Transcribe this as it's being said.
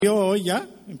Hoy ya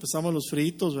empezamos los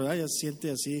fritos, ¿verdad? Ya se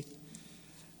siente así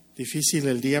difícil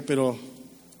el día, pero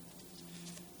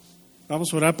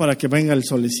vamos a orar para que venga el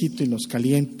solecito y nos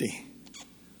caliente.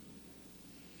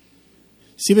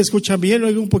 Si me escuchan bien,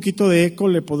 oigo un poquito de eco,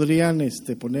 le podrían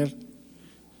poner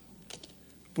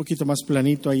un poquito más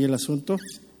planito ahí el asunto.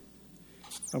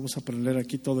 Vamos a poner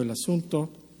aquí todo el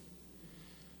asunto.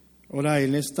 Ahora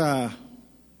en esta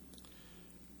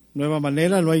nueva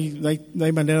manera, no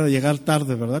hay manera de llegar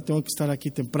tarde, ¿verdad? Tengo que estar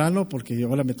aquí temprano porque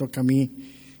ahora me toca a mí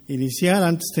iniciar.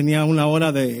 Antes tenía una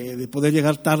hora de poder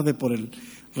llegar tarde por el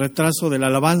retraso de la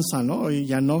alabanza, ¿no? Hoy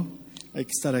ya no, hay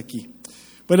que estar aquí.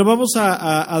 Bueno, vamos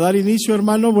a dar inicio,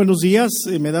 hermano. Buenos días.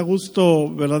 Me da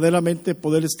gusto verdaderamente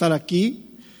poder estar aquí,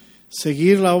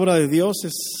 seguir la obra de Dios.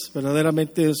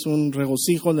 Verdaderamente es un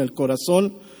regocijo en el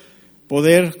corazón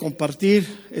poder compartir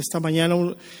esta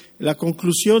mañana la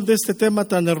conclusión de este tema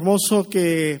tan hermoso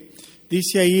que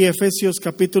dice ahí Efesios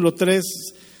capítulo 3,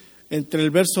 entre el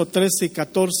verso 13 y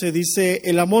 14, dice: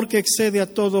 el amor que excede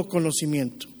a todo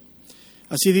conocimiento.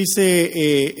 Así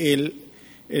dice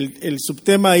el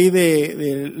subtema ahí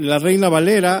de la Reina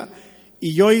Valera,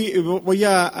 y hoy voy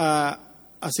a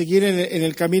seguir en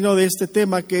el camino de este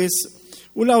tema, que es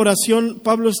una oración.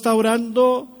 Pablo está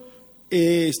orando,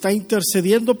 está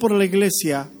intercediendo por la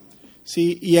Iglesia.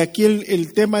 Sí, y aquí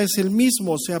el tema es el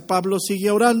mismo, o sea, Pablo sigue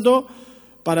orando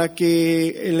para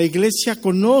que la Iglesia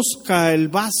conozca el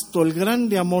vasto, el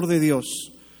grande amor de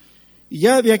Dios. Y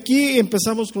ya de aquí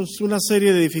empezamos con una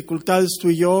serie de dificultades tú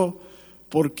y yo,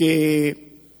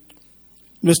 porque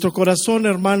nuestro corazón,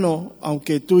 hermano,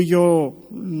 aunque tú y yo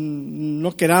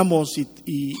no queramos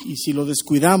y si lo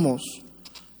descuidamos,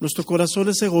 nuestro corazón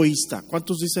es egoísta.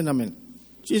 ¿Cuántos dicen amén?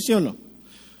 ¿Sí, sí o no?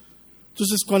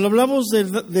 Entonces, cuando hablamos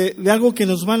de algo que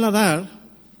nos van a dar,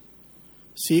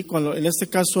 ¿sí? Cuando, en este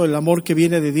caso, el amor que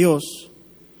viene de Dios,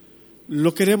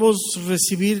 lo queremos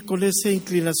recibir con esa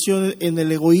inclinación en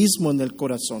el egoísmo en el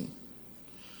corazón.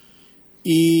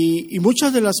 Y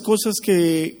muchas de las cosas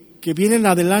que vienen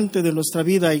adelante de nuestra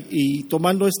vida y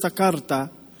tomando esta carta,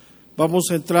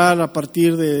 vamos a entrar a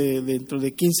partir de dentro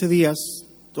de 15 días,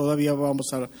 todavía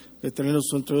vamos a detenernos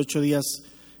dentro de 8 días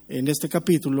en este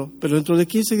capítulo, pero dentro de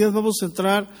 15 días vamos a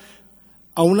entrar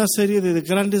a una serie de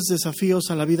grandes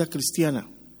desafíos a la vida cristiana,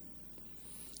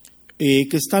 que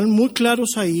están muy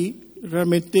claros ahí.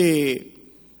 Realmente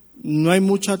no hay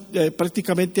mucha,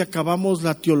 prácticamente acabamos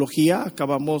la teología,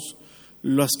 acabamos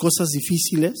las cosas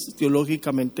difíciles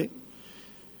teológicamente,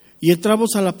 y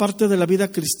entramos a la parte de la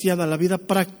vida cristiana, la vida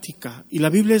práctica. Y la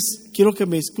Biblia quiero que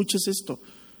me escuches esto,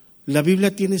 la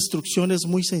Biblia tiene instrucciones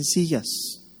muy sencillas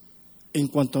en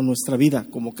cuanto a nuestra vida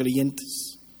como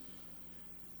creyentes.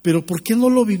 Pero ¿por qué no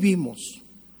lo vivimos?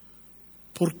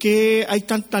 ¿Por qué hay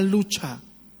tanta lucha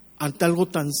ante algo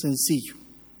tan sencillo?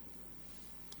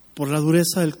 Por la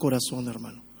dureza del corazón,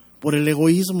 hermano, por el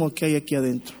egoísmo que hay aquí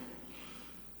adentro.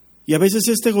 Y a veces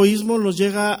este egoísmo nos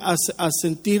llega a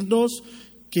sentirnos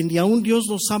que ni aún Dios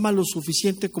nos ama lo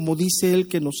suficiente como dice Él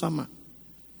que nos ama.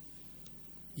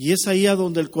 Y es ahí a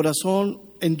donde el corazón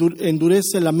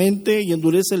endurece la mente y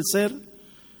endurece el ser,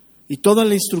 y toda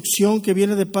la instrucción que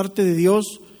viene de parte de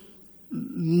Dios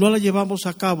no la llevamos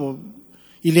a cabo.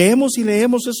 Y leemos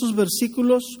esos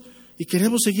versículos y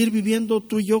queremos seguir viviendo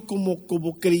tú y yo como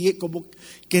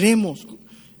queremos.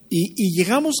 Y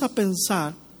llegamos a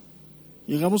pensar,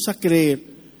 llegamos a creer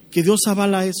que Dios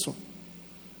avala eso.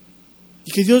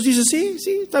 Y que Dios dice: sí,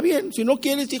 está bien, si no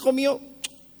quieres, hijo mío,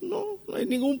 no hay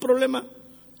ningún problema.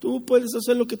 Tú puedes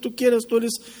hacer lo que tú quieras,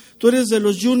 tú eres de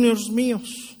los juniors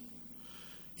míos.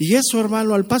 Y eso,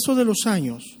 hermano, al paso de los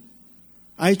años,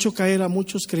 ha hecho caer a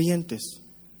muchos creyentes,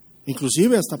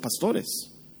 inclusive hasta pastores,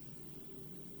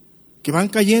 que van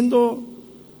cayendo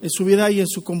en su vida y en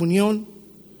su comunión,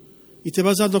 y te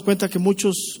vas dando cuenta que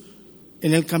muchos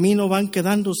en el camino van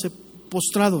quedándose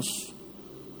postrados.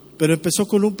 Pero empezó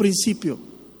con un principio,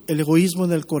 el egoísmo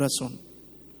en el corazón,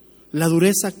 la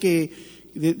dureza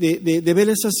de ver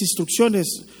esas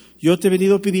instrucciones. Yo te he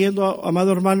venido pidiendo,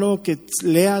 amado hermano, que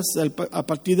leas a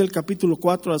partir del capítulo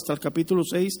 4 hasta el capítulo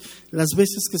 6, las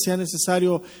veces que sea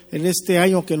necesario en este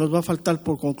año que nos va a faltar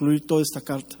por concluir toda esta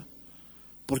carta.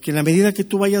 Porque en la medida que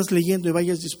tú vayas leyendo y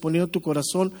vayas disponiendo tu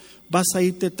corazón, vas a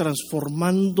irte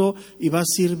transformando y vas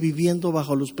a ir viviendo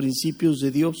bajo los principios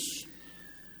de Dios.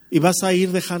 Y vas a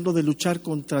ir dejando de luchar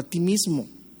contra ti mismo.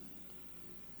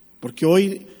 Porque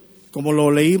hoy, como lo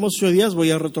leímos hoy días,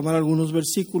 voy a retomar algunos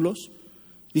versículos.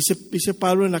 Dice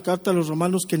Pablo en la carta a los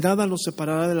Romanos que nada nos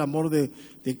separará del amor de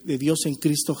Dios en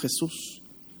Cristo Jesús.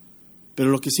 Pero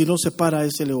lo que sí nos separa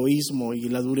es el egoísmo y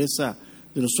la dureza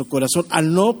de nuestro corazón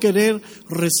al no querer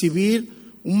recibir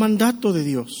un mandato de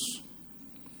Dios.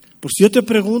 Pues si yo te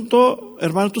pregunto,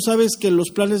 hermano, ¿tú sabes que los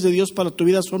planes de Dios para tu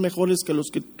vida son mejores que los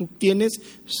que tú tienes?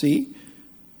 Sí.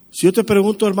 Si yo te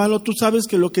pregunto, hermano, ¿tú sabes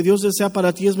que lo que Dios desea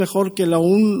para ti es mejor que lo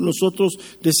aún nosotros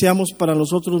deseamos para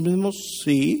nosotros mismos?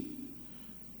 Sí.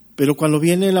 Pero cuando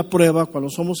viene la prueba, cuando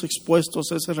somos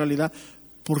expuestos a esa realidad,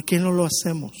 ¿por qué no lo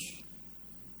hacemos?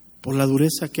 Por la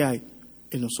dureza que hay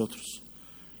en nosotros.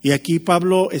 Y aquí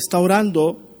Pablo está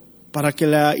orando para que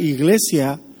la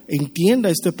iglesia entienda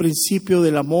este principio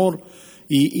del amor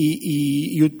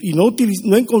y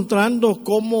no encontrando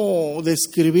cómo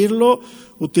describirlo,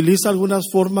 utiliza algunas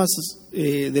formas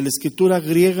de la escritura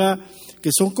griega que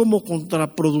son como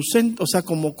contraproducentes, o sea,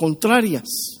 como contrarias.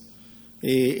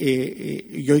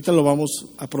 Y ahorita lo vamos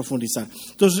a profundizar.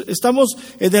 Entonces, estamos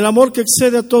en el amor que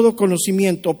excede a todo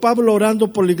conocimiento. Pablo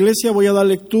orando por la iglesia, voy a dar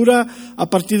lectura a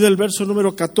partir del verso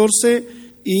número 14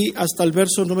 y hasta el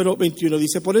verso número 21.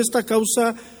 Dice: por esta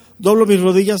causa doblo mis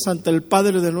rodillas ante el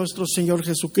Padre de nuestro Señor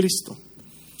Jesucristo,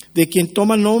 de quien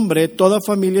toma nombre toda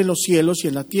familia en los cielos y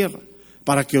en la tierra,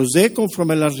 para que os dé,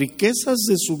 conforme a las riquezas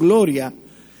de su gloria,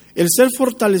 el ser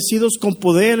fortalecidos con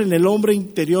poder en el hombre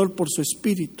interior por su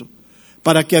Espíritu,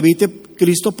 para que habite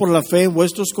Cristo por la fe en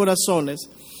vuestros corazones,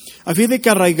 a fin de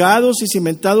que arraigados y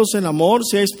cimentados en amor,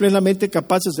 seáis plenamente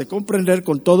capaces de comprender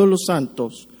con todos los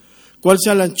santos cuál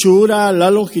sea la anchura, la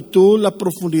longitud, la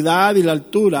profundidad y la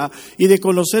altura, y de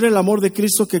conocer el amor de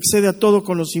Cristo que excede a todo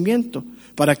conocimiento,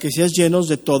 para que seáis llenos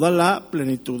de toda la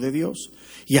plenitud de Dios.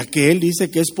 Y aquel dice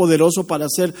que es poderoso para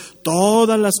hacer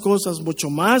todas las cosas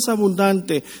mucho más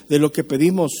abundante de lo que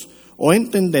pedimos o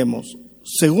entendemos,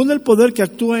 según el poder que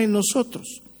actúa en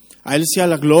nosotros. A Él sea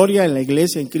la gloria en la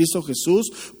iglesia, en Cristo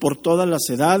Jesús, por todas las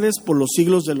edades, por los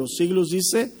siglos de los siglos,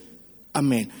 dice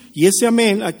amén. Y ese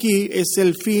amén aquí es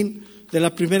el fin de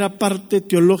la primera parte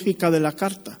teológica de la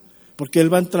carta, porque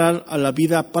él va a entrar a la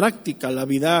vida práctica, a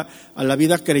la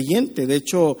vida creyente. De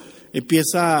hecho,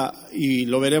 empieza, y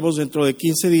lo veremos dentro de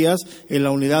 15 días, en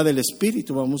la unidad del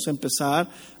Espíritu. Vamos a empezar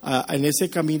en ese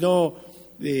camino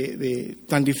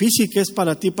tan difícil que es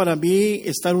para ti, para mí,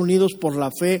 estar unidos por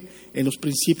la fe en los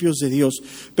principios de Dios.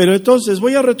 Pero entonces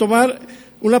voy a retomar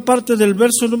una parte del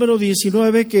verso número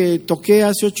 19 que toqué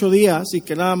hace 8 días y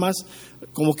que nada más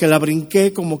como que la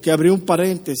brinqué, como que abrí un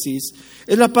paréntesis.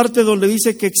 Es la parte donde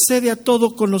dice que excede a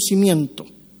todo conocimiento.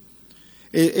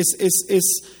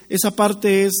 Esa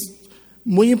parte es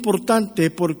muy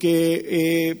importante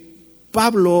porque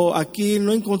Pablo aquí,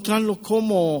 no encontrando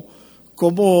cómo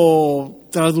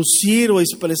traducir o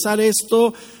expresar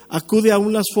esto, acude a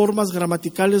unas formas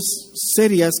gramaticales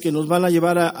serias que nos van a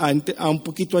llevar a un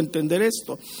poquito a entender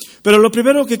esto. Pero lo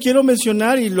primero que quiero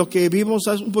mencionar, y lo que vimos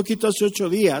un poquito hace 8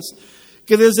 días,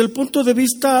 que desde el punto de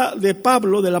vista de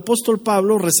Pablo, del apóstol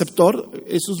Pablo, receptor,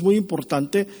 eso es muy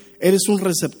importante, eres un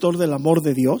receptor del amor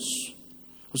de Dios.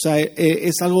 O sea,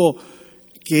 es algo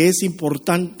que es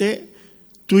importante.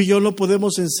 Tú y yo no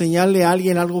podemos enseñarle a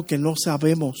alguien algo que no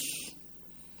sabemos,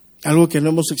 algo que no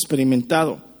hemos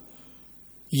experimentado.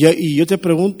 Y yo te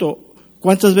pregunto,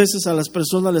 ¿cuántas veces a las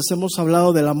personas les hemos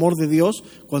hablado del amor de Dios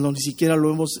cuando ni siquiera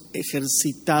lo hemos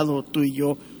ejercitado tú y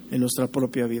yo en nuestra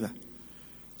propia vida?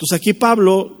 Entonces aquí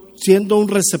Pablo, siendo un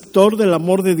receptor del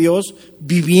amor de Dios,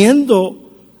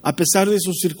 viviendo a pesar de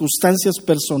sus circunstancias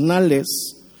personales,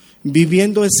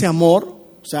 viviendo ese amor,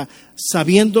 o sea,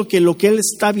 sabiendo que lo que él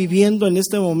está viviendo en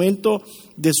este momento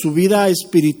de su vida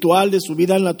espiritual, de su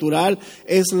vida natural,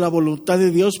 es la voluntad de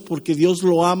Dios, porque Dios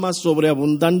lo ama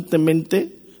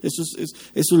sobreabundantemente. Eso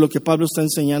es lo que Pablo está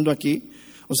enseñando aquí.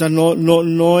 O sea,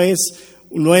 no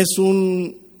es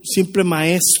un simple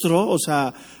maestro. O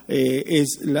sea,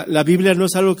 la Biblia no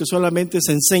es algo que solamente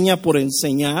se enseña por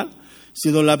enseñar,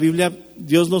 sino la Biblia,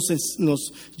 Dios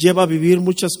nos lleva a vivir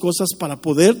muchas cosas para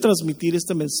poder transmitir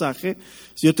este mensaje.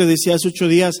 Si yo te decía hace 8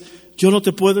 días, yo no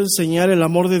te puedo enseñar el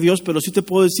amor de Dios, pero sí te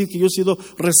puedo decir que yo he sido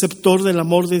receptor del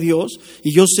amor de Dios,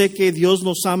 y yo sé que Dios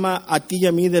nos ama a ti y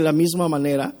a mí de la misma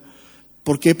manera.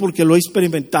 ¿Por qué? Porque lo he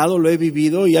experimentado, lo he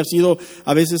vivido, y ha sido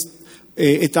a veces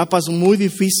etapas muy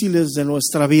difíciles de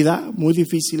nuestra vida, muy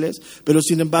difíciles, pero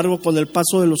sin embargo con el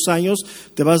paso de los años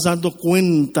te vas dando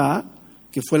cuenta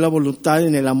que fue la voluntad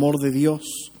en el amor de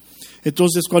Dios.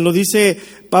 Entonces, cuando dice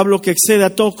Pablo que excede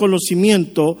a todo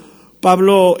conocimiento,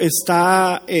 Pablo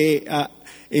está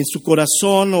en su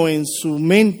corazón o en su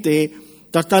mente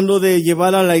tratando de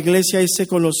llevar a la iglesia ese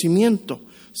conocimiento,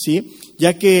 ¿sí?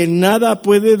 Ya que nada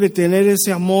puede detener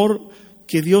ese amor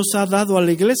que Dios ha dado a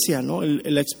la iglesia, ¿no?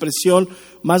 La expresión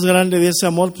más grande de ese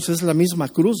amor, pues, es la misma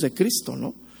cruz de Cristo, ¿no?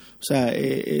 O sea,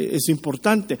 es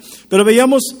importante. Pero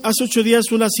veíamos hace 8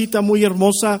 días una cita muy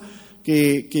hermosa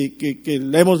que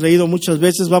la hemos leído muchas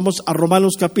veces. Vamos a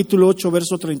Romanos capítulo 8,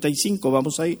 verso 35.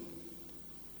 Vamos ahí.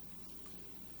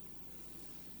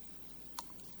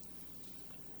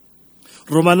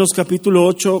 Romanos capítulo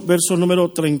 8, verso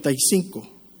número 35.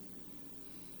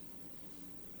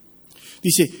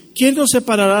 Dice, ¿quién nos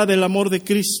separará del amor de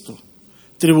Cristo?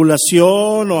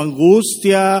 ¿Tribulación o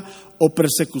angustia o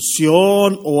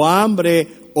persecución o hambre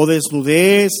o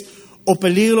desnudez o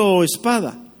peligro o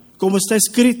espada? Como está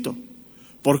escrito,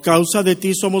 por causa de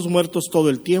ti somos muertos todo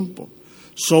el tiempo.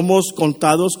 Somos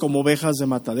contados como ovejas de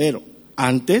matadero.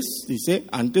 Antes, dice,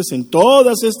 antes en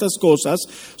todas estas cosas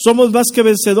somos más que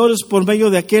vencedores por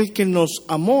medio de aquel que nos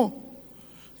amó.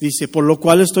 Dice, por lo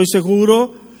cual estoy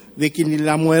seguro de que ni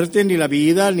la muerte, ni la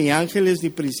vida, ni ángeles, ni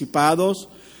principados,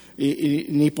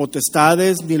 ni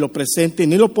potestades, ni lo presente,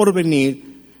 ni lo porvenir,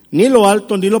 ni lo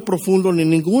alto, ni lo profundo, ni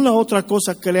ninguna otra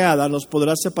cosa creada nos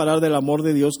podrá separar del amor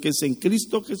de Dios que es en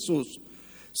Cristo Jesús,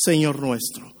 Señor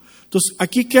nuestro. Entonces,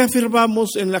 aquí ¿qué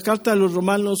afirmamos en la carta de los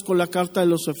Romanos con la carta de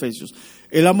los Efesios?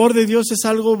 El amor de Dios es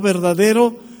algo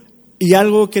verdadero y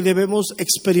algo que debemos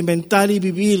experimentar y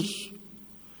vivir.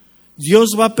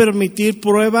 Dios va a permitir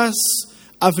pruebas,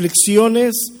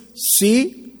 aflicciones,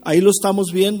 sí, ahí lo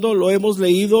estamos viendo, lo hemos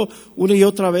leído una y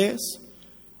otra vez.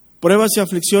 Pruebas y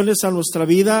aflicciones a nuestra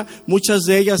vida, muchas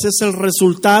de ellas es el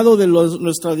resultado de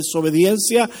nuestra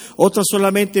desobediencia, otras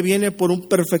solamente viene por un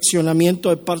perfeccionamiento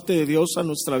de parte de Dios a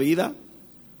nuestra vida.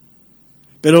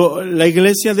 Pero la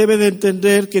Iglesia debe de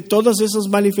entender que todas esas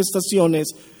manifestaciones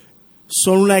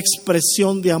son una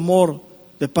expresión de amor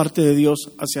de parte de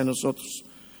Dios hacia nosotros.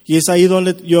 Y es ahí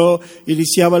donde yo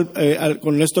iniciaba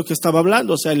con esto que estaba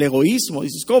hablando, o sea, el egoísmo.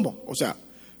 Dices, ¿cómo? O sea,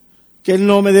 ¿que Él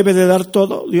no me debe de dar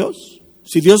todo, Dios?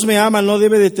 Si Dios me ama, no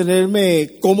debe de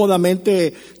tenerme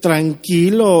cómodamente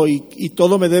tranquilo y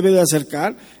todo me debe de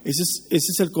acercar. Ese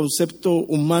es el concepto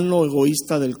humano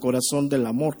egoísta del corazón del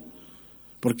amor.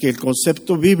 Porque el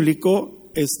concepto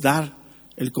bíblico es dar,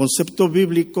 el concepto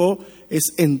bíblico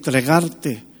es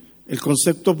entregarte, el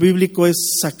concepto bíblico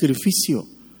es sacrificio.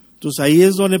 Entonces ahí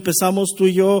es donde empezamos tú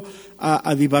y yo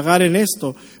a divagar en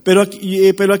esto. Pero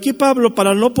aquí Pablo,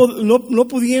 para no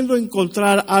pudiendo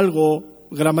encontrar algo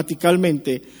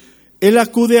gramaticalmente, él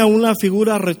acude a una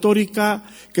figura retórica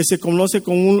que se conoce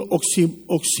como un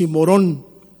oxímoron,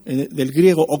 del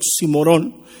griego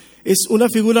oxímoron. Es una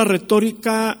figura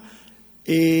retórica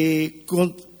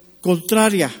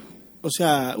contraria, o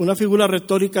sea, una figura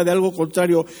retórica de algo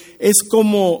contrario. Es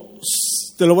como,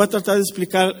 te lo voy a tratar de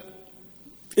explicar,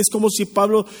 es como si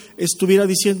Pablo estuviera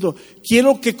diciendo,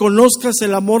 quiero que conozcas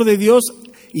el amor de Dios,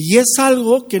 y es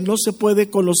algo que no se puede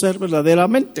conocer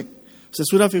verdaderamente. O sea,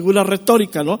 es una figura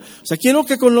retórica, ¿no? O sea, quiero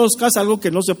que conozcas algo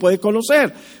que no se puede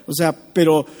conocer. O sea,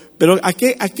 pero ¿a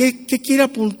qué quiere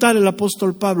apuntar el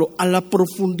apóstol Pablo? A la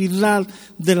profundidad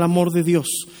del amor de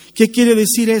Dios. ¿Qué quiere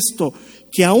decir esto?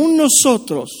 Que aún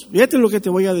nosotros, fíjate lo que te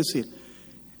voy a decir,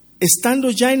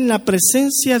 estando ya en la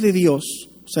presencia de Dios,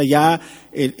 o sea, ya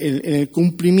en el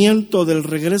cumplimiento del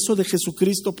regreso de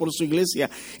Jesucristo por su iglesia,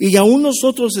 y aún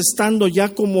nosotros estando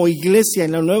ya como iglesia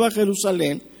en la Nueva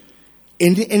Jerusalén,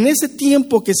 en ese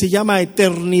tiempo que se llama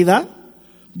eternidad,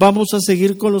 vamos a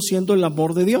seguir conociendo el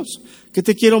amor de Dios. ¿Qué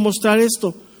te quiero mostrar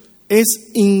esto? Es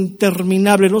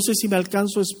interminable, no sé si me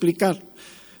alcanzo a explicar.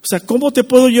 O sea, ¿cómo te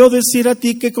puedo yo decir a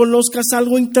ti que conozcas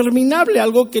algo interminable,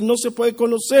 algo que no se puede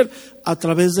conocer? A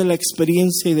través de la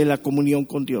experiencia y de la comunión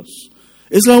con Dios.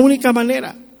 Es la única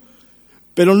manera.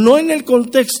 Pero no en el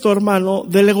contexto, hermano,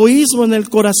 del egoísmo en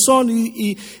el corazón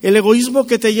y el egoísmo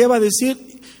que te lleva a decir,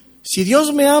 si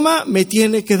Dios me ama, me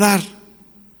tiene que dar.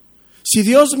 Si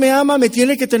Dios me ama, me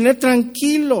tiene que tener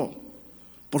tranquilo,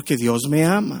 porque Dios me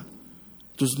ama.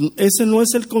 Entonces, ese no es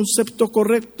el concepto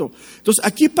correcto. Entonces,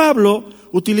 aquí Pablo,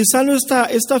 utilizando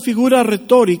esta figura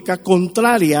retórica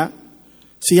contraria,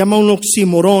 se llama un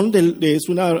oxímoron, es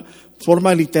una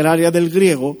forma literaria del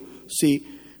griego, ¿sí?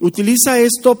 Utiliza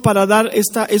esto para dar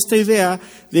esta idea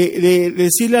de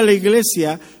decirle a la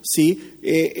iglesia, ¿sí?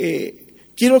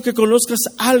 Quiero que conozcas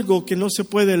algo que no se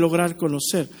puede lograr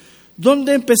conocer.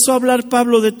 ¿Dónde empezó a hablar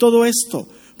Pablo de todo esto?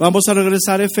 Vamos a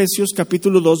regresar a Efesios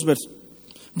capítulo 2,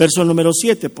 verso número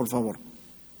 7, por favor.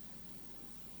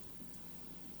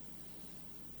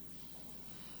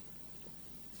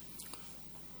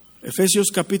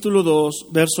 Efesios capítulo 2,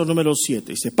 verso número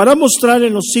 7. Dice, para mostrar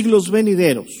en los siglos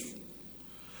venideros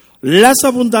las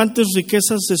abundantes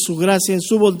riquezas de su gracia en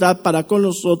su bondad para con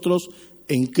nosotros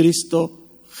en Cristo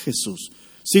Jesús.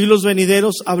 Siglos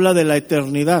venideros habla de la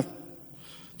eternidad.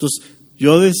 Entonces,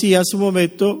 yo decía hace un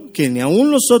momento que ni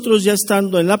aún nosotros ya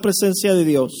estando en la presencia de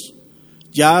Dios,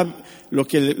 ya lo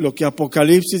que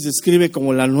Apocalipsis describe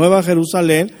como la Nueva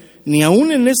Jerusalén, ni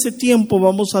aún en ese tiempo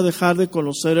vamos a dejar de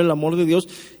conocer el amor de Dios,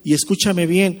 y escúchame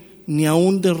bien, ni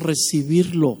aún de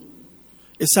recibirlo.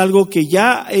 Es algo que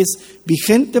ya es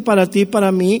vigente para ti y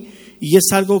para mí, y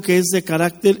es algo que es de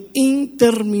carácter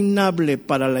interminable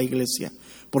para la iglesia,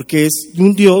 porque es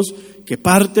un Dios que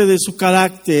parte de su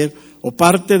carácter o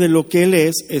parte de lo que Él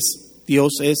es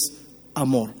Dios es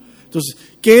amor. Entonces,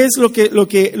 ¿qué es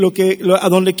a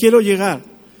donde quiero llegar?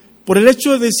 Por el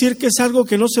hecho de decir que es algo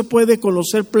que no se puede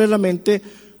conocer plenamente,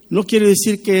 no quiere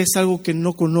decir que es algo que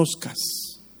no conozcas.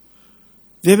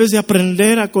 Debes de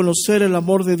aprender a conocer el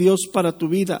amor de Dios para tu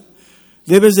vida.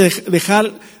 Debes de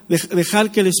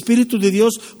dejar que el Espíritu de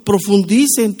Dios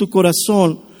profundice en tu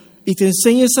corazón y te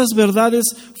enseñe esas verdades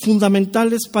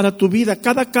fundamentales para tu vida.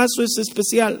 Cada caso es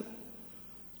especial.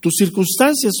 Tus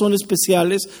circunstancias son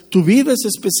especiales, tu vida es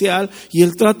especial y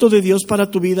el trato de Dios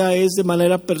para tu vida es de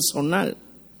manera personal.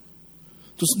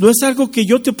 Entonces, no es algo que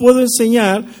yo te puedo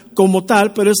enseñar como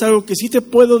tal, pero es algo que sí te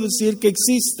puedo decir que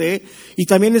existe y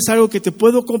también es algo que te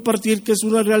puedo compartir que es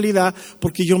una realidad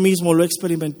porque yo mismo lo he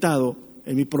experimentado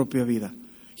en mi propia vida.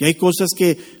 Y hay cosas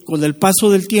que con el paso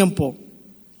del tiempo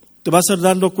te vas a ir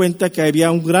dando cuenta que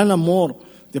había un gran amor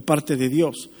de parte de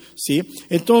Dios, ¿sí?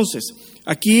 Entonces,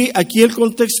 aquí el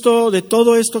contexto de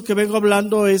todo esto que vengo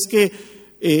hablando es que,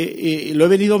 lo he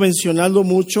venido mencionando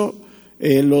mucho,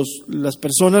 las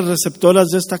personas receptoras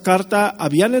de esta carta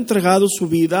habían entregado su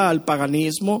vida al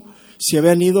paganismo, se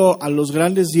habían ido a los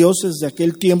grandes dioses de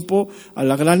aquel tiempo, a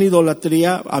la gran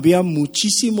idolatría, había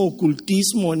muchísimo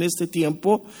ocultismo en este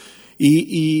tiempo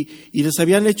y les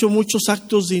habían hecho muchos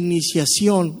actos de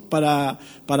iniciación para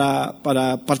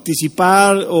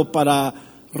participar o para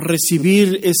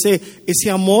recibir ese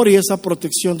amor y esa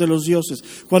protección de los dioses.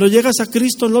 Cuando llegas a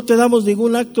Cristo no te damos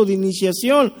ningún acto de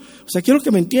iniciación. O sea, quiero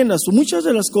que me entiendas, muchas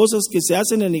de las cosas que se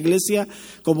hacen en la iglesia,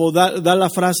 como da la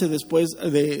frase después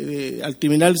al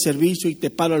terminar el servicio y te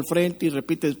paro al frente y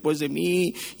repite después de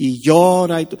mí y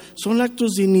llora, son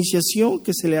actos de iniciación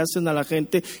que se le hacen a la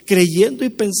gente creyendo y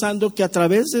pensando que a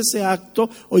través de ese acto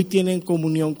hoy tienen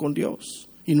comunión con Dios.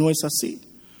 Y no es así.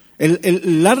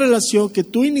 La relación que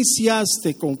tú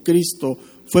iniciaste con Cristo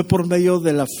fue por medio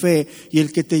de la fe y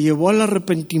el que te llevó al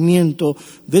arrepentimiento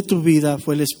de tu vida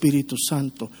fue el Espíritu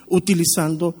Santo,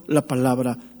 utilizando la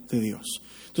palabra de Dios.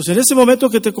 Entonces, en ese momento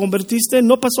que te convertiste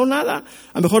no pasó nada.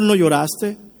 A lo mejor no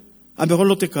lloraste, a lo mejor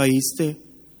no te caíste,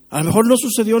 a lo mejor no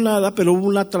sucedió nada, pero hubo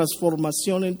una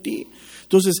transformación en ti.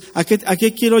 Entonces, ¿a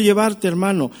qué quiero llevarte,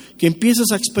 hermano? Que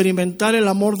empieces a experimentar el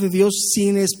amor de Dios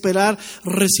sin esperar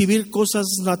recibir cosas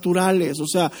naturales. O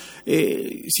sea,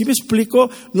 si me explico,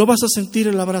 no vas a sentir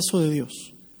el abrazo de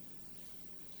Dios.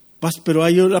 Pero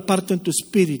hay una parte en tu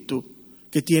espíritu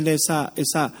que tiene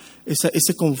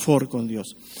ese confort con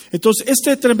Dios. Entonces,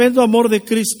 este tremendo amor de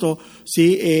Cristo,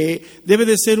 ¿sí? Debe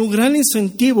de ser un gran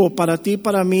incentivo para ti y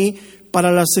para mí,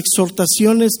 para las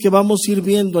exhortaciones que vamos a ir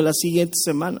viendo en las siguientes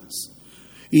semanas.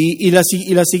 Y las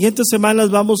siguientes semanas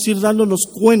vamos a ir dándonos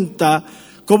cuenta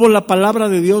cómo la palabra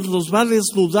de Dios nos va a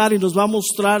desnudar y nos va a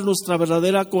mostrar nuestra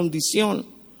verdadera condición.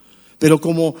 Pero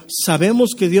como sabemos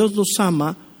que Dios nos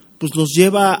ama, pues nos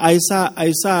lleva a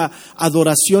esa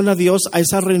adoración a Dios, a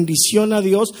esa rendición a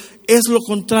Dios. Es lo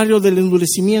contrario del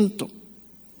endurecimiento.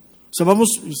 O sea, vamos,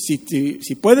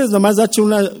 si puedes, nada más date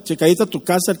una checadita a tu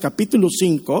casa, el capítulo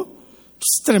 5.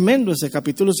 Es tremendo ese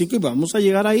capítulo 5 y vamos a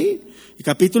llegar ahí. El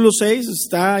capítulo 6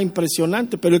 está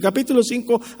impresionante, pero el capítulo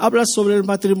 5 habla sobre el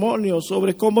matrimonio,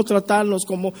 sobre cómo tratarnos,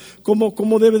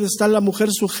 cómo debe de estar la mujer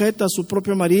sujeta a su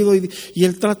propio marido y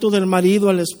el trato del marido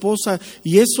a la esposa.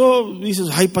 Y eso dices,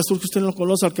 ay, pastor, que usted no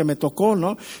conoce al que me tocó,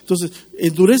 ¿no? Entonces,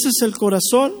 endureces el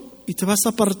corazón y te vas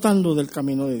apartando del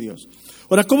camino de Dios.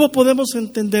 Ahora, ¿cómo podemos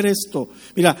entender esto?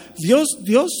 Mira, Dios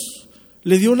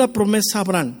le dio una promesa a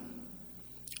Abraham.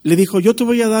 Le dijo, yo te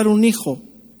voy a dar un hijo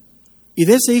y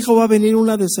de ese hijo va a venir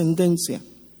una descendencia.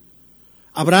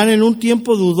 Abraham en un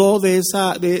tiempo dudó de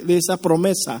esa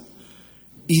promesa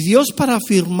y Dios, para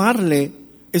afirmarle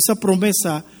esa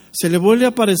promesa, se le vuelve a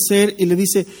aparecer y le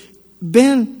dice,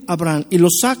 ven Abraham, y lo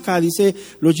saca, dice,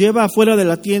 lo lleva afuera de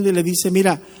la tienda y le dice,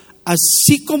 mira,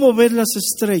 así como ves las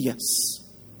estrellas,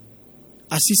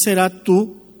 así será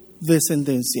tu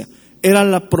descendencia. Era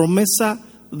la promesa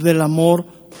del amor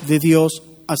de Dios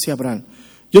hacia Abraham.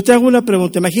 Yo te hago una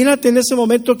pregunta. Imagínate en ese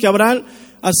momento que Abraham,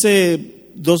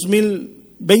 hace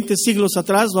 20 siglos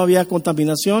atrás, no había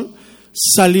contaminación,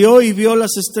 salió y vio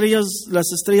las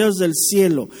estrellas del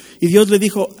cielo. Y Dios le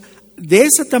dijo, de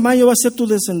ese tamaño va a ser tu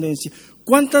descendencia.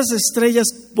 ¿Cuántas estrellas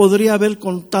podría haber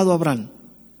contado Abraham?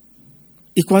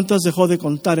 ¿Y cuántas dejó de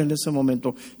contar en ese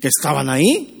momento? Que estaban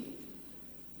ahí.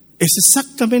 Es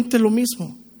exactamente lo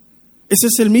mismo. Ese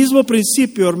es el mismo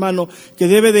principio, hermano, que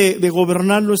debe de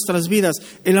gobernar nuestras vidas.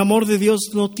 El amor de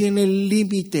Dios no tiene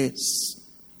límites,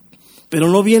 pero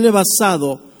no viene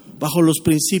basado bajo los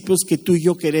principios que tú y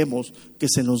yo queremos que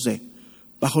se nos dé.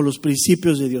 bajo los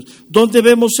principios de Dios. ¿Dónde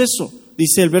vemos eso?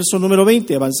 Dice el verso número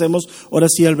 20, avancemos ahora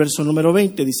sí al verso número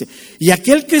 20, dice: y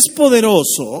aquel que es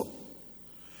poderoso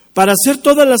para hacer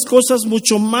todas las cosas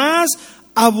mucho más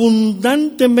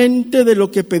abundantemente de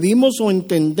lo que pedimos o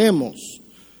entendemos.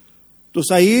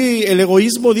 Entonces ahí el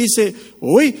egoísmo dice: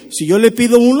 uy, si yo le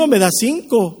pido 1 me da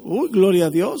 5, uy, gloria a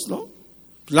Dios, ¿no?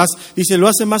 Dice, lo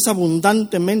hace más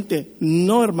abundantemente.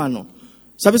 No, hermano.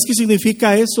 ¿Sabes qué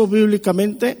significa eso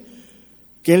bíblicamente?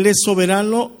 Que Él es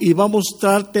soberano y va a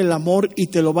mostrarte el amor y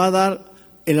te lo va a dar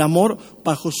el amor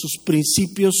bajo sus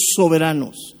principios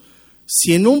soberanos.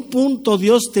 Si en un punto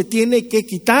Dios te tiene que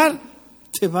quitar,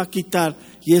 te va a quitar,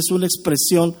 y es una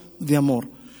expresión de amor.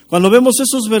 Cuando vemos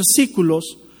esos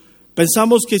versículos,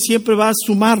 pensamos que siempre va a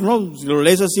sumar, ¿no? Si lo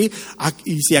lees así,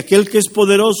 y si aquel que es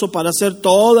poderoso para hacer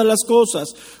todas las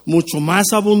cosas mucho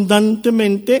más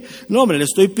abundantemente, no, hombre, le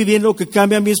estoy pidiendo que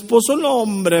cambie a mi esposo, no,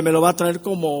 hombre, me lo va a traer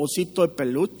como osito de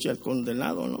peluche al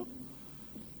condenado, ¿no?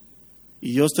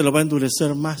 Y Dios te lo va a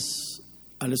endurecer más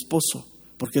al esposo,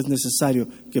 porque es necesario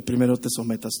que primero te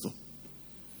sometas tú.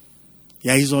 Y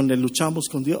ahí es donde luchamos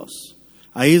con Dios.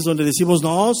 Ahí es donde decimos: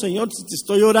 no, Señor, te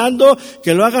estoy orando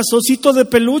que lo hagas osito de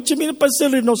peluche, mire, parece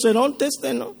el rinoceronte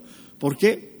 ¿no? ¿Por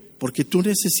qué? Porque tú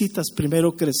necesitas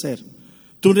primero crecer.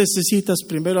 Tú necesitas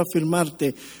primero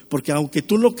afirmarte, porque aunque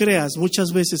tú no creas,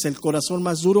 muchas veces el corazón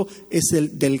más duro es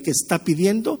el del que está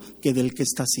pidiendo que del que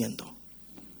está haciendo.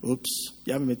 Ups,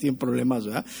 ya me metí en problemas,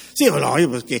 ¿verdad? Sí, bueno, oye,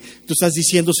 pues que tú estás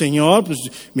diciendo: Señor, pues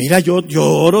mira, yo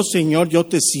oro, Señor, yo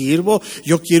te sirvo,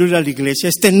 yo quiero ir a la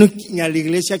iglesia, ni a la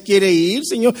iglesia quiere ir,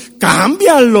 Señor,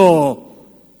 cámbialo.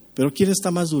 Pero ¿quién está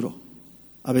más duro?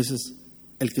 A veces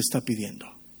el que está pidiendo.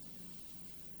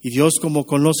 Y Dios, como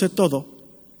conoce todo,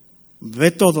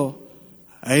 ve todo,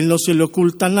 a Él no se le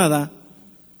oculta nada,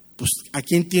 pues ¿a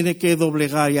quién tiene que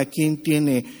doblegar y a quién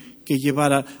tiene que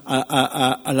llevar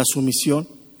a la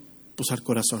sumisión? Pues al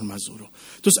corazón más duro.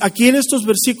 Entonces aquí en estos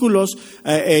versículos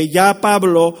ya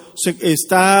Pablo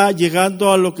está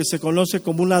llegando a lo que se conoce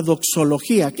como una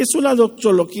doxología. ¿Qué es una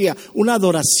doxología? Una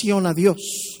adoración a Dios.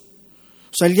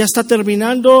 O sea, él ya está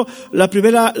terminando la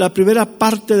primera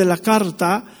parte de la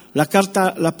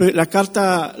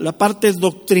parte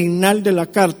doctrinal de la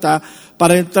carta,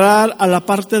 para entrar a la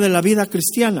parte de la vida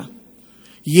cristiana.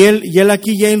 Y él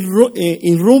aquí ya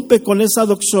irrumpe con esa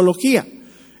doxología.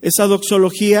 Esa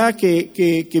doxología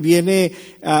que viene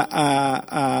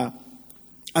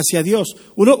hacia Dios.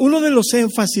 Uno de los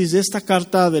énfasis de esta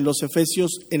carta de los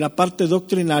Efesios en la parte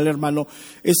doctrinal, hermano,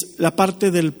 es la parte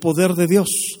del poder de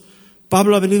Dios.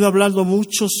 Pablo ha venido hablando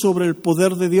mucho sobre el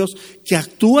poder de Dios que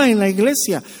actúa en la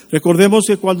iglesia. Recordemos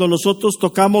que cuando nosotros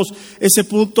tocamos ese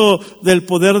punto del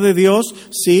poder de Dios,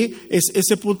 sí,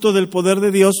 ese punto del poder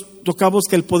de Dios, tocamos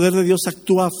que el poder de Dios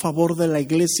actúa a favor de la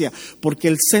iglesia, porque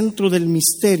el centro del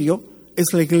misterio es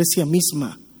la iglesia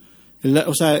misma.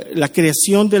 O sea, la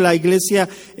creación de la iglesia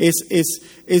es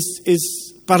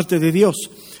parte de Dios.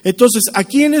 Entonces,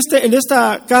 aquí en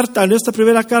esta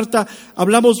primera carta,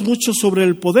 hablamos mucho sobre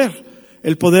el poder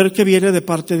que viene de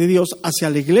parte de Dios hacia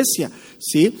la iglesia,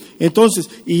 ¿sí? Entonces,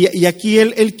 y aquí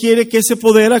él quiere que ese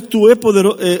poder actúe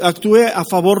a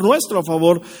favor nuestro,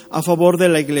 a favor de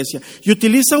la iglesia. Y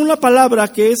utiliza una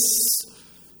palabra que es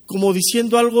como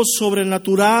diciendo algo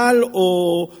sobrenatural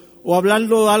o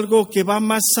hablando algo que va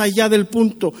más allá del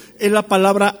punto. Es la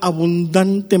palabra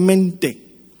abundantemente.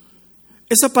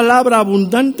 Esa palabra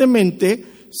abundantemente,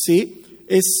 ¿sí?,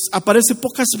 aparece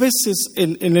pocas veces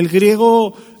en el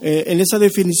griego, en esa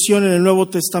definición en el Nuevo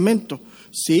Testamento,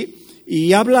 ¿sí?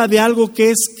 Y habla de algo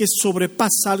que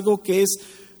sobrepasa, algo que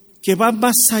va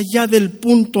más allá del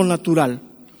punto natural.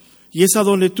 Y es a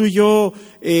donde tú y yo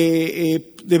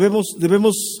debemos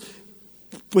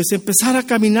pues empezar a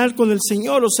caminar con el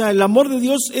Señor. O sea, el amor de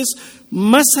Dios es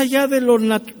más allá de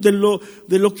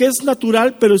lo que es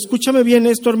natural, pero escúchame bien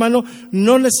esto, hermano,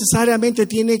 no necesariamente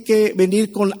tiene que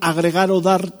venir con agregar o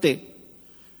darte,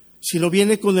 sino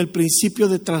viene con el principio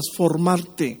de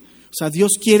transformarte. O sea,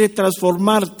 Dios quiere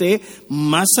transformarte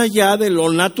más allá de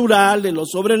lo natural, de lo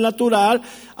sobrenatural,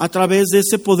 a través de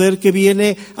ese poder que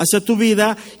viene hacia tu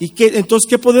vida. Entonces,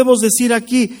 ¿qué podemos decir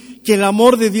aquí? Que el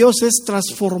amor de Dios es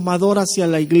transformador hacia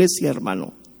la iglesia,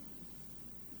 hermano.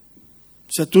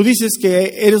 O sea, tú dices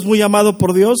que eres muy amado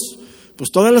por Dios, pues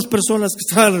todas las personas que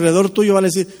están alrededor tuyo van a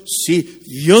decir: sí,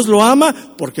 Dios lo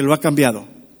ama porque lo ha cambiado.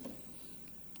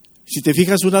 Si te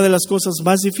fijas, una de las cosas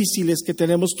más difíciles que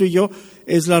tenemos tú y yo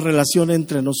es la relación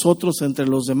entre nosotros, entre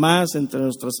los demás, entre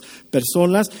nuestras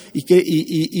personas,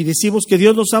 y decimos que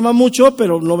Dios nos ama mucho,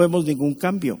 pero no vemos ningún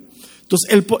cambio.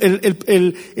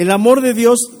 Entonces, el amor de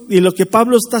Dios y lo que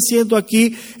Pablo está haciendo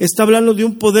aquí, está hablando de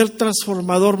un poder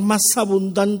transformador más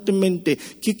abundantemente.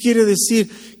 ¿Qué quiere decir?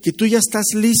 Que tú ya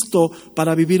estás listo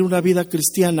para vivir una vida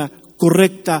cristiana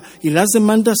correcta, y las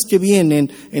demandas que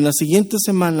vienen en las siguientes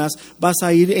semanas vas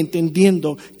a ir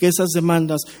entendiendo que esas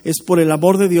demandas es por el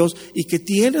amor de Dios y que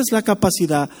tienes la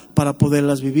capacidad para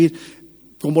poderlas vivir.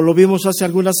 Como lo vimos hace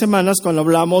algunas semanas cuando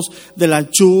hablamos de la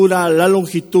anchura, la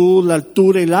longitud, la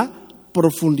altura y la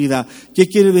profundidad. ¿Qué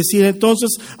quiere decir entonces?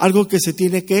 Algo que se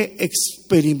tiene que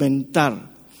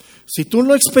experimentar. Si tú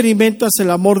no experimentas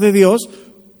el amor de Dios,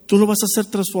 tú no vas a ser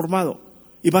transformado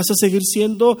y vas a seguir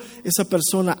siendo esa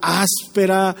persona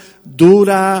áspera,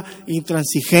 dura,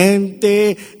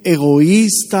 intransigente,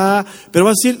 egoísta, pero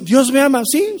vas a decir, Dios me ama.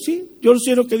 Sí, yo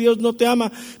quiero que Dios no te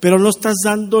ama, pero no estás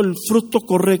dando el fruto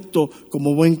correcto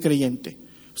como buen creyente.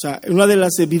 O sea, una de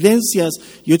las evidencias,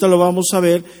 y ahorita lo vamos a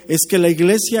ver, es que la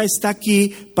iglesia está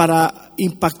aquí para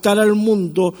impactar al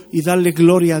mundo y darle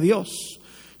gloria a Dios.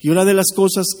 Y una de las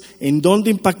cosas en donde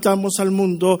impactamos al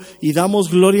mundo y damos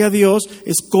gloria a Dios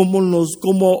es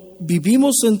cómo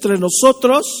vivimos entre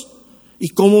nosotros y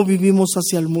cómo vivimos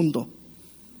hacia el mundo.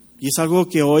 Y es algo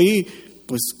que hoy,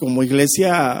 pues como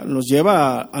iglesia, nos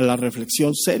lleva a la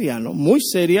reflexión seria, ¿no? Muy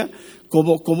seria,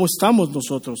 cómo estamos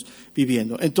nosotros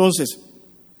viviendo. Entonces,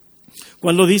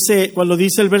 cuando dice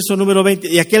el verso número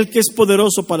 20, y aquel que es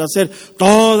poderoso para hacer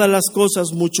todas las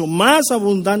cosas mucho más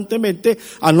abundantemente,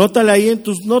 anótale ahí en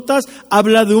tus notas,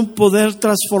 habla de un poder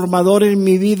transformador en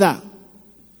mi vida.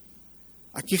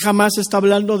 Aquí jamás está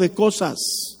hablando de cosas.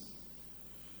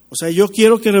 O sea, yo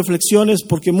quiero que reflexiones,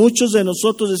 porque muchos de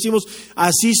nosotros decimos,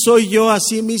 así soy yo,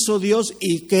 así me hizo Dios,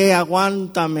 y qué,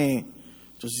 aguántame.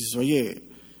 Entonces dices, oye,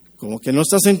 como que no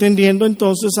estás entendiendo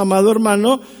entonces, amado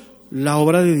hermano, la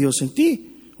obra de Dios en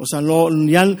ti. O sea,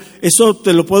 ya eso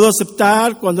te lo puedo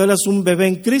aceptar cuando eras un bebé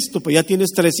en Cristo, pues ya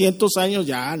tienes 300 años,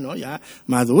 ya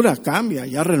madura, cambia,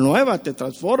 ya renuévate,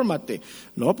 transfórmate,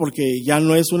 ¿no? Porque ya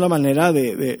no es una manera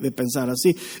de pensar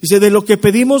así. Dice, de lo que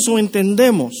pedimos o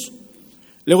entendemos.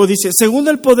 Luego dice, según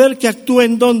el poder que actúa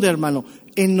 ¿en dónde, hermano?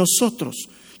 En nosotros.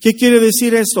 ¿Qué quiere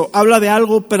decir esto? Habla de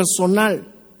algo personal.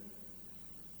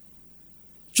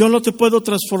 Yo no te puedo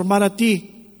transformar a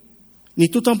ti, ni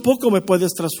tú tampoco me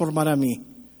puedes transformar a mí.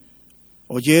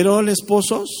 ¿Oyeron,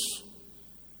 esposos?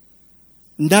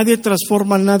 Nadie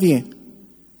transforma a nadie.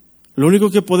 Lo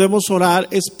único que podemos orar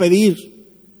es pedir.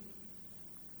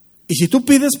 Y si tú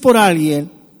pides por alguien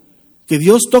que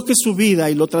Dios toque su vida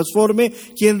y lo transforme,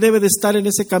 ¿quién debe de estar en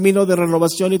ese camino de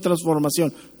renovación y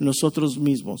transformación? Nosotros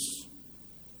mismos.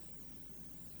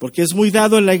 Porque es muy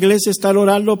dado en la iglesia estar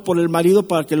orando por el marido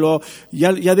para que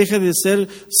ya deje de ser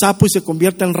sapo y se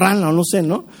convierta en rana, o no sé,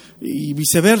 ¿no? Y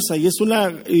viceversa.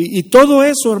 Y todo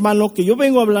eso, hermano, que yo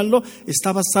vengo hablando,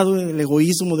 está basado en el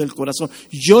egoísmo del corazón.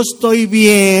 Yo estoy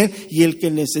bien y el que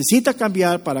necesita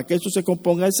cambiar para que esto se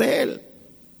componga es él.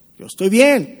 Yo estoy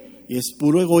bien. Y es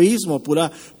puro egoísmo,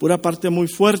 pura parte muy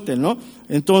fuerte, ¿no?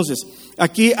 Entonces,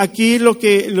 aquí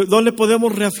 ¿dónde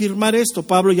podemos reafirmar esto?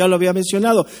 Pablo ya lo había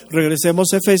mencionado.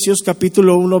 Regresemos a Efesios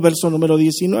capítulo 1, verso número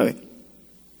 19.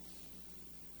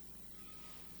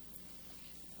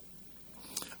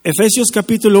 Efesios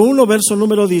capítulo 1, verso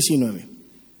número 19.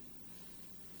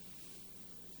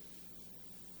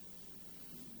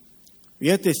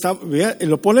 Fíjate,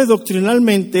 lo pone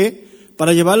doctrinalmente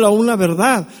para llevarlo a una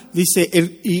verdad. Dice,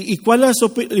 ¿y cuál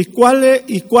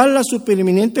la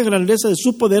supereminente grandeza de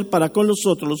su poder para con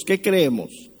nosotros, los que creemos?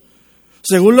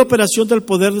 Según la operación del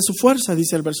poder de su fuerza,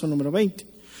 dice el verso número 20,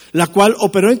 la cual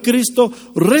operó en Cristo,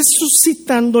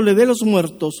 resucitándole de los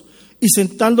muertos y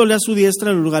sentándole a su diestra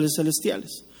en los lugares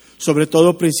celestiales. Sobre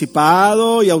todo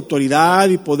principado y autoridad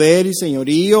y poder y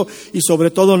señorío y sobre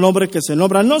todo nombre que se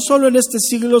nombra, no solo en este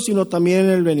siglo, sino también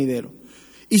en el venidero.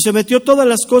 Y se metió todas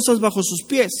las cosas bajo sus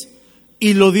pies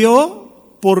y lo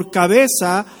dio por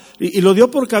cabeza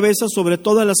sobre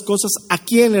todas las cosas. ¿A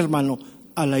quién, hermano?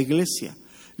 A la iglesia.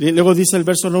 Luego dice el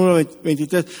verso número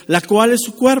 23, la cual es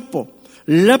su cuerpo,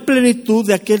 la plenitud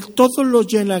de aquel, todo lo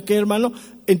llena aquel, hermano,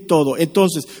 en todo.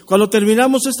 Entonces, cuando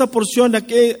terminamos esta porción,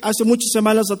 hace muchas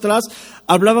semanas atrás,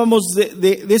 hablábamos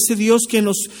de ese Dios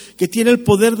que tiene el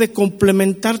poder de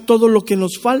complementar todo lo que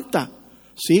nos falta.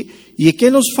 ¿Sí? ¿Y qué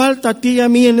nos falta a ti y a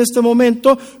mí en este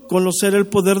momento? Conocer el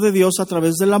poder de Dios a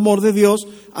través del amor de Dios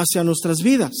hacia nuestras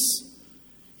vidas.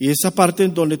 Y esa parte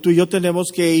en donde tú y yo tenemos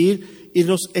que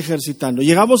irnos ejercitando.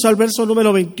 Llegamos al verso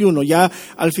número 21, ya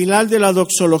al final de la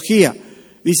doxología.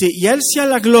 Dice, y a Él sea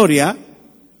la gloria,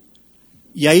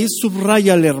 y ahí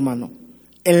subraya el hermano,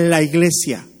 en la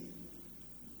iglesia.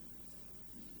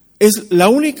 Es la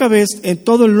única vez en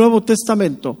todo el Nuevo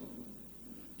Testamento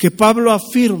que Pablo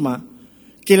afirma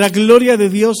que la gloria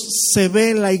de Dios se ve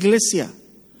en la iglesia.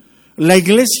 La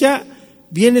iglesia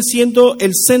viene siendo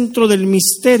el centro del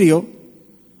misterio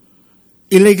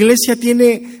y la iglesia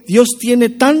Dios tiene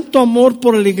tanto amor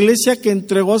por la iglesia que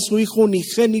entregó a su Hijo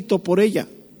unigénito por ella.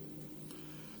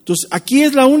 Entonces, aquí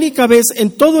es la única vez en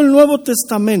todo el Nuevo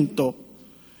Testamento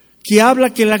que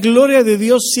habla que la gloria de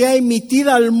Dios sea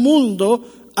emitida al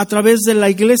mundo a través de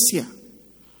la iglesia.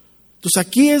 Entonces,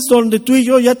 aquí es donde tú y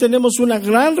yo ya tenemos una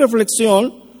gran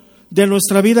reflexión de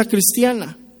nuestra vida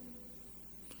cristiana.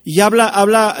 Y habla,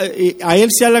 a Él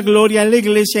sea la gloria en la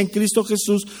iglesia, en Cristo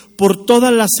Jesús, por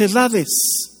todas las edades.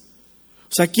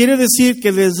 O sea, quiere decir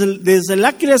que desde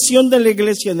la creación de la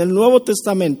iglesia en el Nuevo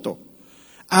Testamento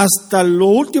hasta lo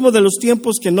último de los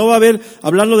tiempos, que no va a haber,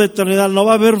 hablando de eternidad, no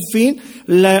va a haber fin,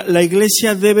 la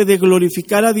iglesia debe de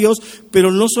glorificar a Dios,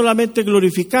 pero no solamente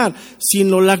glorificar,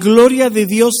 sino la gloria de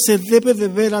Dios se debe de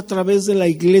ver a través de la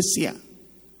iglesia.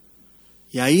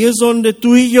 Y ahí es donde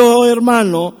tú y yo,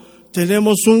 hermano,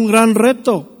 tenemos un gran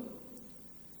reto.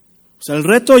 O sea, el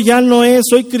reto ya no es,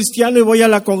 soy cristiano y voy a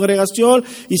la congregación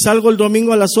y salgo el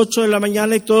domingo a las 8 de la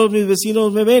mañana y todos mis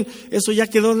vecinos me ven. Eso ya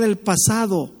quedó en el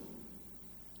pasado.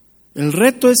 El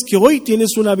reto es que hoy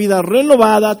tienes una vida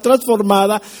renovada,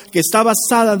 transformada, que está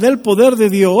basada en el poder de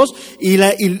Dios y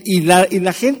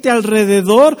la gente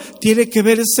alrededor tiene que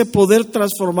ver ese poder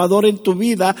transformador en tu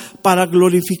vida para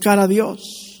glorificar a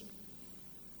Dios.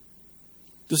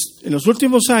 Entonces, en los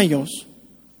últimos años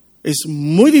es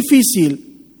muy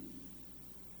difícil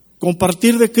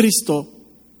compartir de Cristo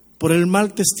por el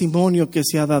mal testimonio que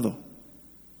se ha dado.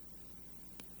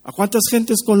 ¿A cuántas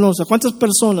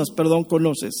personas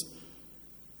conoces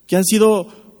que han sido,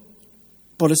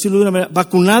 por decirlo de una manera,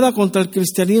 vacunadas contra el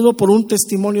cristianismo por un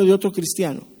testimonio de otro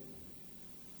cristiano?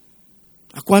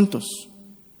 ¿A cuántos?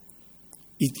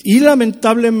 Y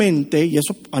lamentablemente, y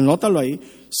eso anótalo ahí,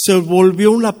 se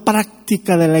volvió una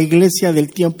práctica de la iglesia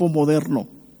del tiempo moderno.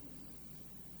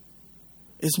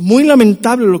 Es muy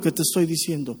lamentable lo que te estoy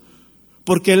diciendo,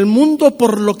 porque el mundo,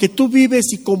 por lo que tú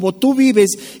vives y como tú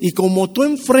vives y como tú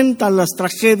enfrentas las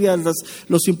tragedias,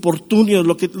 los infortunios,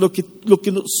 lo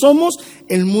que somos,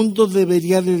 el mundo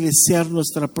debería de desear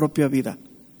nuestra propia vida.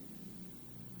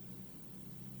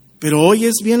 Pero hoy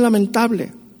es bien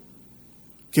lamentable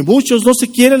que muchos no se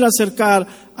quieren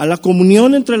acercar a la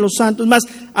comunión entre los santos. Más,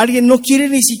 alguien no quiere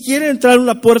ni siquiera entrar a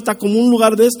una puerta como un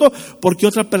lugar de esto porque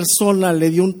otra persona le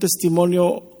dio un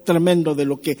testimonio tremendo de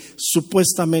lo que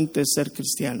supuestamente es ser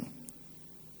cristiano.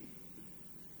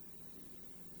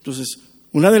 Entonces,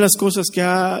 una de las cosas que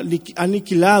ha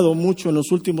aniquilado mucho en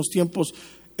los últimos tiempos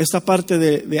esta parte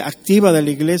de activa de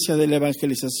la iglesia, de la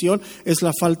evangelización, es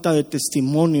la falta de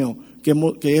testimonio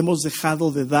que hemos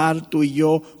dejado de dar tú y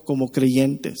yo como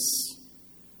creyentes.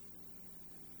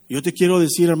 Yo te quiero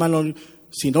decir, hermano,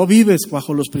 si no vives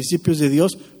bajo los principios de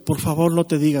Dios, por favor no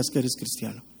te digas que eres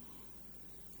cristiano.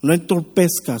 No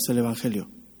entorpezcas el evangelio.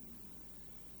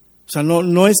 O sea,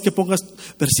 no es que pongas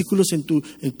versículos en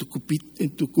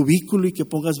tu cubículo y que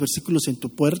pongas versículos en tu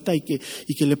puerta y que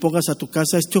le pongas a tu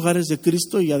casa, este hogar es de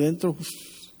Cristo y adentro.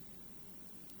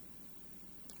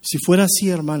 Si fuera así,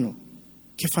 hermano,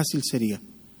 qué fácil sería.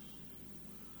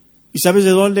 ¿Y sabes de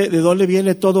dónde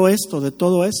viene todo esto? De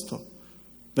todo esto.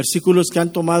 Versículos que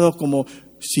han tomado como,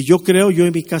 si yo creo, yo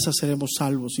y mi casa seremos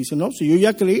salvos. Y dice, no, si yo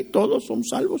ya creí, todos somos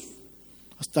salvos.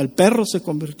 Hasta el perro se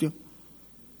convirtió.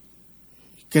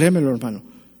 Créemelo, hermano.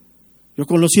 Yo he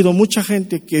conocido mucha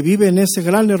gente que vive en ese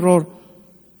gran error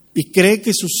y cree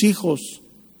que sus hijos,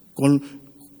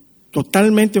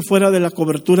 totalmente fuera de la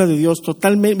cobertura de Dios,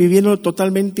 viviendo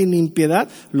totalmente en impiedad,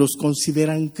 los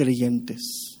consideran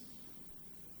creyentes.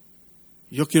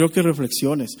 Yo quiero que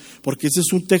reflexiones, porque ese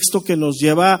es un texto que nos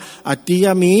lleva a ti y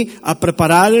a mí a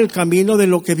preparar el camino de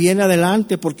lo que viene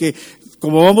adelante, porque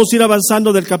como vamos a ir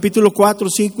avanzando del capítulo 4,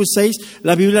 5 y 6,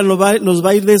 la Biblia nos va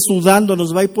a ir desnudando,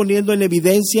 nos va a ir poniendo en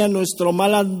evidencia nuestro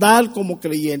mal andar como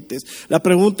creyentes. La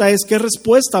pregunta es, ¿qué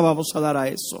respuesta vamos a dar a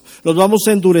eso? ¿Nos vamos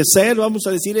a endurecer? ¿Vamos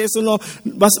a decir eso? No,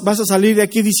 vas a salir de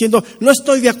aquí diciendo, no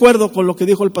estoy de acuerdo con lo que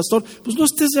dijo el pastor? Pues no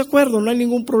estés de acuerdo, no hay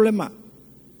ningún problema.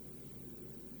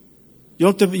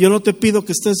 Yo no te pido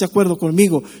que estés de acuerdo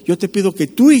conmigo, yo te pido que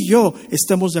tú y yo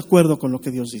estemos de acuerdo con lo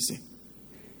que Dios dice.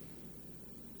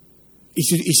 Y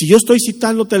si yo estoy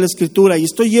citándote la Escritura y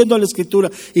estoy yendo a la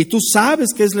Escritura y tú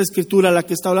sabes que es la Escritura la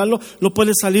que está hablando, no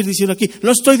puedes salir diciendo aquí,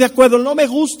 no estoy de acuerdo, no me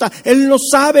gusta, Él no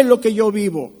sabe lo que yo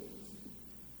vivo.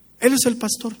 Él es el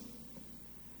pastor.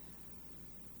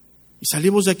 Y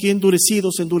salimos de aquí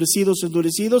endurecidos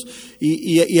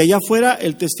y allá afuera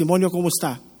el testimonio cómo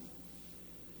está.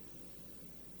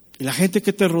 Y la gente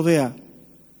que te rodea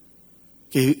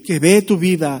que ve tu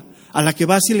vida, a la que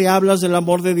vas y le hablas del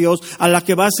amor de Dios, a la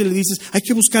que vas y le dices, hay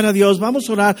que buscar a Dios, vamos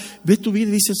a orar, ve tu vida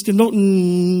y dices que no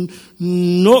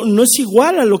es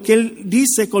igual a lo que Él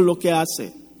dice con lo que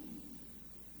hace.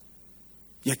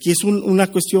 Y aquí es una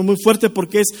cuestión muy fuerte,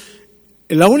 porque es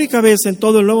la única vez en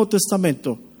todo el Nuevo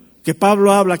Testamento que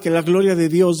Pablo habla que la gloria de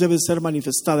Dios debe ser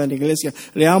manifestada en la iglesia.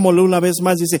 Leámoslo una vez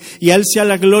más, dice, y a Él sea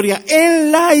la gloria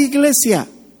en la iglesia,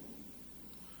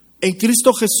 en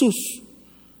Cristo Jesús.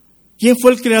 ¿Quién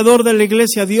fue el creador de la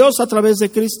iglesia? Dios, a través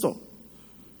de Cristo.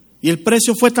 Y el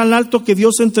precio fue tan alto que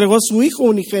Dios entregó a su Hijo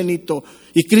unigénito,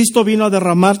 y Cristo vino a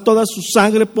derramar toda su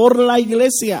sangre por la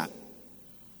iglesia.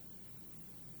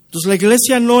 Entonces la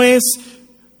iglesia no es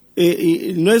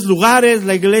lugares,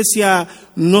 la iglesia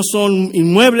no son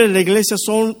inmuebles, la iglesia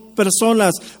son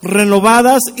personas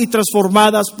renovadas y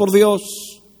transformadas por Dios.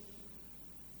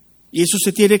 Y eso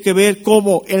se tiene que ver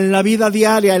como en la vida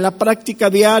diaria, en la práctica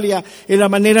diaria, en la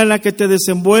manera en la que te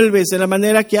desenvuelves, en la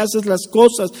manera que haces las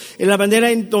cosas, en la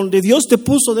manera en donde Dios te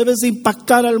puso, debes de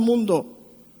impactar al mundo.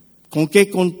 ¿Con qué?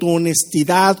 Con tu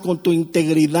honestidad, con tu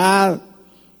integridad.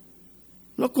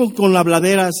 No con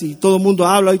habladeras y todo el mundo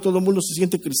habla y todo el mundo se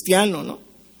siente cristiano, ¿no?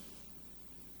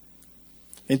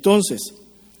 Entonces,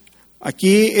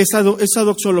 aquí esa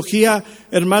doxología,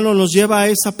 hermano, nos lleva a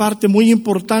esa parte muy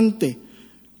importante.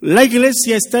 La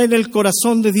iglesia está en el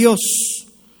corazón de Dios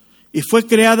y fue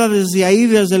creada desde ahí,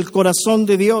 desde el corazón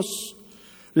de Dios.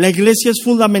 La iglesia es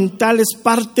fundamental, es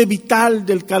parte vital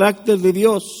del carácter de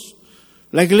Dios.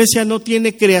 La iglesia no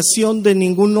tiene creación de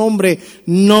ningún hombre,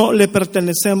 no le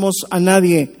pertenecemos a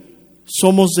nadie,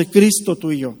 somos de Cristo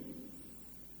tú y yo.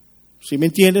 ¿Sí me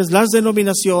entiendes? Las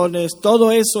denominaciones,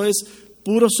 todo eso es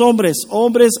puros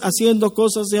hombres haciendo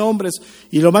cosas de hombres,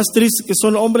 y lo más triste es que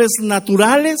son hombres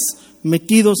naturales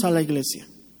metidos a la iglesia.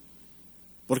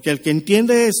 Porque el que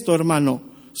entiende esto, hermano,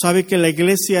 sabe que la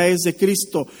iglesia es de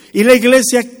Cristo, y la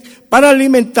iglesia, para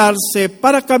alimentarse,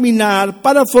 para caminar,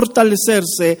 para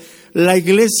fortalecerse, la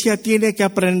iglesia tiene que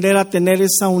aprender a tener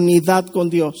esa unidad con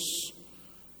Dios.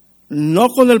 No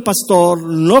con el pastor,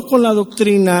 no con la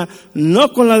doctrina,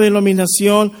 no con la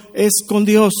denominación, es con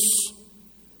Dios.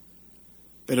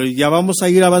 Pero ya vamos a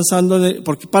ir avanzando,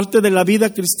 porque parte de la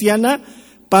vida cristiana,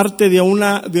 parte de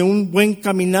un buen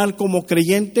caminar como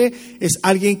creyente, es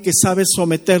alguien que sabe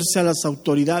someterse a las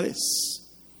autoridades.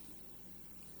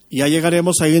 Y ya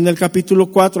llegaremos ahí en el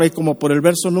capítulo 4, ahí como por el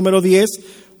verso número 10,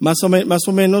 más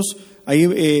o menos, ahí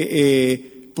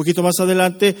un poquito más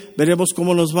adelante, veremos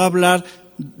cómo nos va a hablar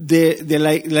de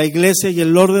la iglesia y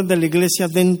el orden de la iglesia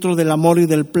dentro del amor y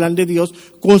del plan de Dios,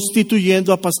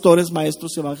 constituyendo a pastores,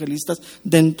 maestros, evangelistas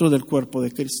dentro del cuerpo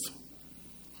de Cristo.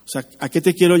 O sea, ¿a qué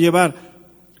te quiero llevar?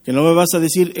 Que no me vas a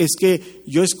decir, es que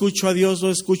yo escucho a Dios,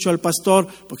 no escucho al pastor,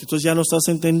 porque entonces ya no estás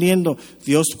entendiendo.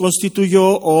 Dios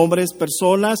constituyó hombres,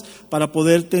 personas, para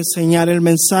poderte enseñar el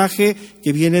mensaje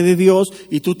que viene de Dios,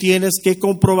 y tú tienes que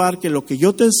comprobar que lo que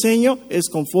yo te enseño es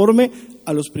conforme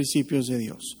a los principios de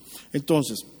Dios.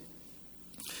 Entonces,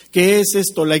 ¿qué es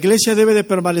esto? La iglesia debe de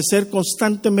permanecer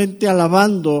constantemente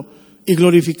alabando y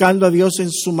glorificando a Dios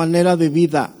en su manera de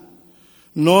vida.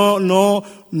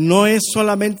 No es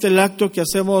solamente el acto que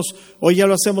hacemos, hoy ya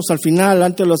lo hacemos al final,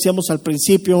 antes lo hacíamos al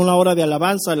principio, una hora de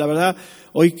alabanza. La verdad,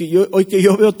 hoy que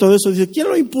yo veo todo eso, dice, ¿quién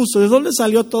lo impuso? ¿De dónde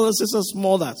salió todas esas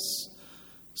modas?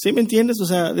 ¿Sí me entiendes? O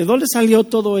sea, ¿de dónde salió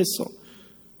todo eso?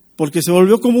 Porque se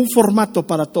volvió como un formato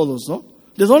para todos, ¿no?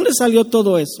 ¿De dónde salió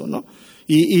todo eso, no?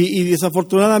 Y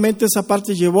desafortunadamente esa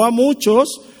parte llevó a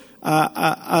muchos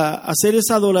a hacer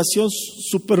esa adoración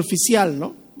superficial,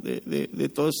 ¿no? De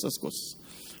todas esas cosas,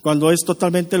 cuando es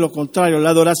totalmente lo contrario.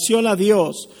 La adoración a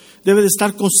Dios debe de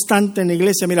estar constante en la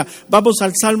iglesia. Mira, vamos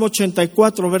al Salmo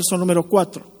 84, verso número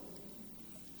 4.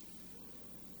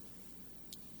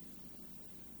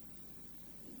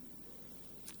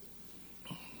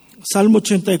 Salmo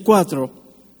 84,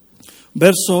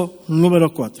 verso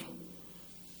número 4.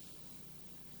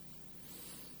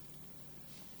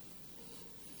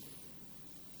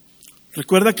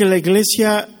 Recuerda que la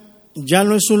iglesia ya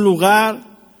no es un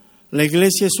lugar, la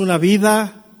iglesia es una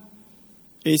vida,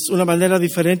 es una manera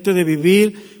diferente de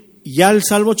vivir. Ya el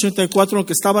Salmo 84,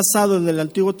 aunque está basado en el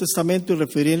Antiguo Testamento y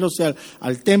refiriéndose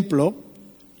al templo,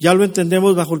 ya lo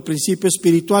entendemos bajo el principio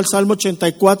espiritual. Salmo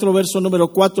 84, verso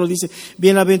número 4 dice,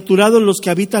 bienaventurados los que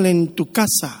habitan en tu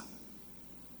casa,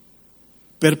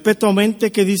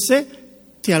 perpetuamente, ¿qué dice?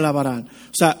 Te alabarán.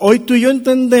 O sea, hoy tú y yo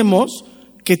entendemos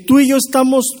que tú y yo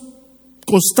estamos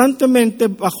constantemente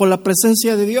bajo la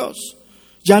presencia de Dios.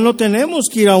 Ya no tenemos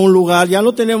que ir a un lugar, ya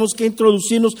no tenemos que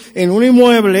introducirnos en un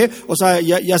inmueble, o sea,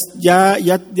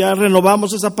 ya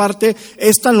renovamos esa parte.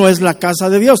 Esta no es la casa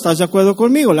de Dios, ¿estás de acuerdo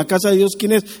conmigo? La casa de Dios,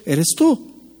 ¿quién es? Eres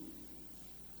tú.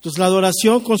 Entonces la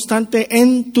adoración constante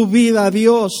en tu vida a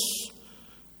Dios,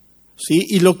 ¿sí?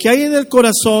 Y lo que hay en el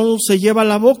corazón se lleva a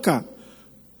la boca.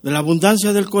 De la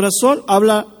abundancia del corazón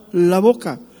habla la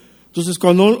boca. Entonces,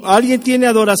 cuando alguien tiene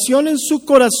adoración en su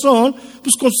corazón,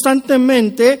 pues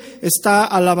constantemente está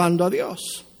alabando a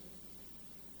Dios.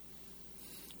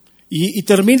 Y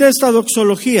termina esta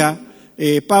doxología,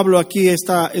 Pablo aquí,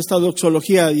 esta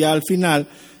doxología ya al final,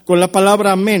 con la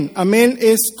palabra amén. Amén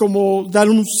es como dar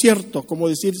un cierto, como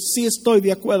decir, sí estoy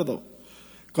de acuerdo.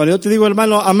 Cuando yo te digo,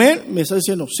 hermano, amén, me está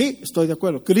diciendo, sí, estoy de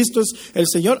acuerdo. Cristo es el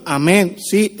Señor, amén,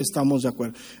 sí, estamos de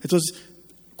acuerdo. Entonces,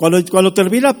 cuando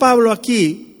termina Pablo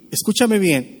aquí, escúchame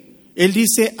bien, él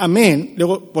dice amén,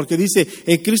 luego porque dice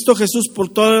en Cristo Jesús por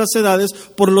todas las edades,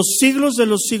 por los siglos de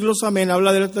los siglos, amén,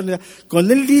 habla de la eternidad.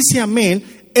 Cuando él dice amén,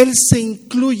 él se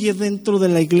incluye dentro de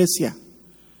la iglesia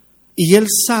y él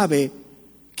sabe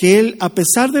que él, a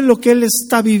pesar de lo que él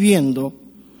está viviendo,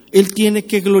 él tiene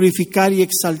que glorificar y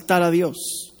exaltar a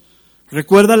Dios.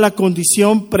 Recuerda la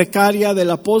condición precaria del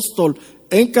apóstol,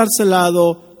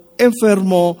 encarcelado,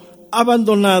 enfermo,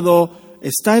 abandonado.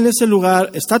 Está en ese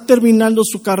lugar, está terminando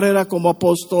su carrera como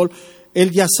apóstol, él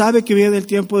ya sabe que viene el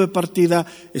tiempo de partida,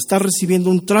 está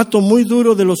recibiendo un trato muy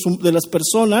duro de las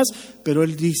personas, pero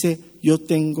él dice, yo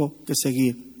tengo que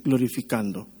seguir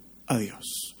glorificando a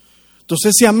Dios.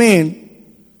 Entonces ese amén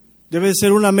debe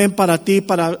ser un amén para ti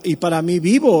y para mí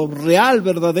vivo, real,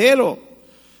 verdadero.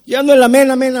 Ya no el amén,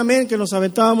 amén, amén que nos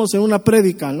aventábamos en una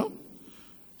prédica, ¿no?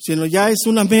 Sino ya es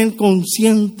un amén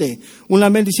consciente, un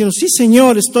amén diciendo, sí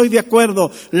Señor, estoy de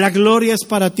acuerdo, la gloria es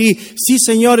para ti, sí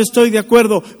Señor, estoy de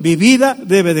acuerdo, mi vida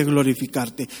debe de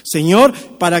glorificarte. Señor,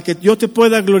 para que yo te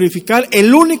pueda glorificar,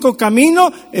 el único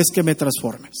camino es que me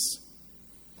transformes.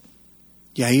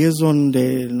 Y ahí es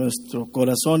donde nuestro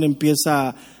corazón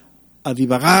empieza a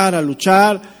divagar, a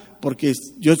luchar, porque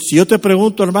si yo te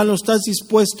pregunto, hermano, ¿estás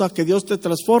dispuesto a que Dios te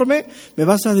transforme? Me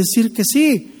vas a decir que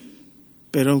sí.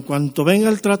 Pero en cuanto venga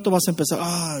el trato vas a empezar,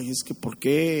 ay, es que ¿por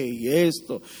qué? Y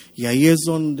esto. Y ahí es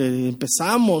donde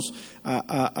empezamos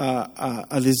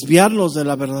a desviarnos de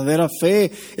la verdadera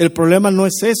fe. El problema no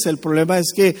es ese, el problema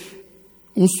es que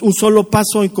un solo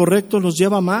paso incorrecto nos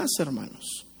lleva más,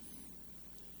 hermanos.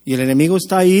 Y el enemigo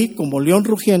está ahí como león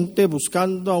rugiente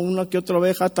buscando a una que otra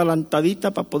oveja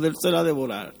atalantadita para podérsela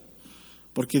devorar.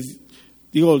 Porque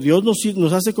Dios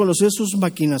nos hace conocer sus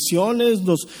maquinaciones,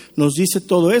 nos dice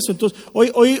todo eso. Entonces,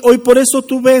 hoy por eso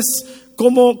tú ves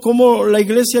cómo la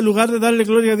iglesia, en lugar de darle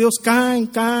gloria a Dios, caen,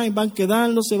 van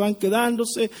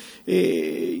quedándose,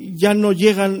 ya no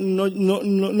llegan,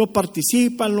 no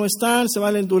participan, no están, se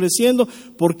van endureciendo.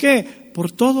 ¿Por qué?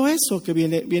 Por todo eso que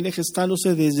viene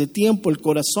gestándose desde tiempo, el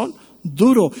corazón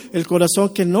duro, el corazón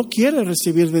que no quiere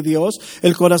recibir de Dios,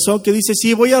 el corazón que dice,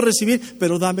 sí, voy a recibir,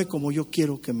 pero dame como yo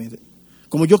quiero que me dé.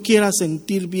 Como yo quiera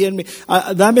sentir bien,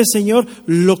 dame, Señor,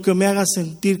 lo que me haga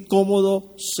sentir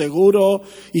cómodo, seguro.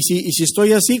 Y si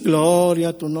estoy así, gloria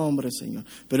a tu nombre, Señor.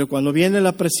 Pero cuando viene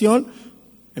la presión,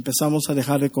 empezamos a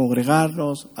dejar de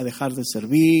congregarnos, a dejar de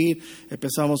servir,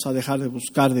 empezamos a dejar de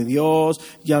buscar de Dios.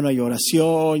 Ya no hay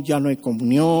oración, ya no hay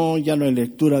comunión, ya no hay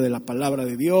lectura de la palabra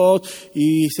de Dios.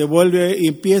 Y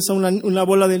empieza una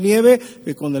bola de nieve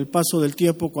que con el paso del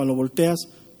tiempo, cuando volteas,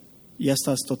 ya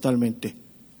estás totalmente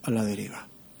a la deriva.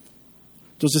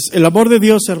 Entonces, el amor de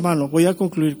Dios, hermano, voy a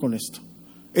concluir con esto.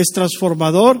 Es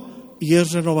transformador y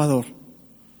es renovador.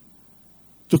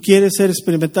 Tú quieres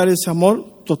experimentar ese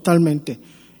amor totalmente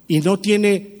y no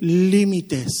tiene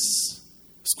límites.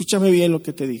 Escúchame bien lo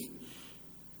que te dije.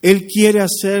 Él quiere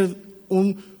hacer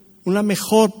una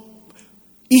mejor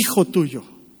hijo tuyo.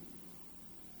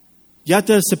 Ya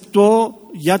te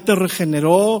aceptó, ya te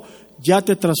regeneró, ya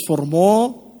te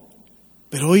transformó.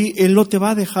 Pero hoy Él no te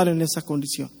va a dejar en esa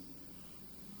condición.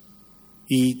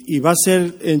 Y va a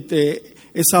ser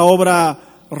esa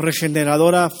obra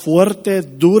regeneradora fuerte,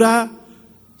 dura,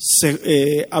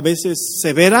 a veces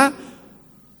severa,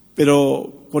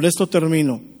 pero con esto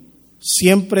termino.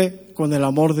 Siempre con el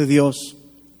amor de Dios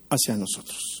hacia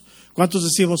nosotros. ¿Cuántos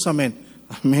decimos amén?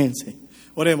 Amén. Sí.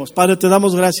 Oremos. Padre, te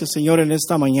damos gracias, Señor, en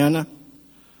esta mañana.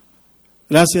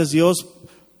 Gracias, Dios,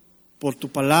 por tu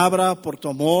palabra, por tu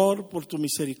amor, por tu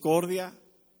misericordia.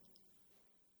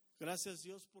 Gracias,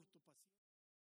 Dios, por tu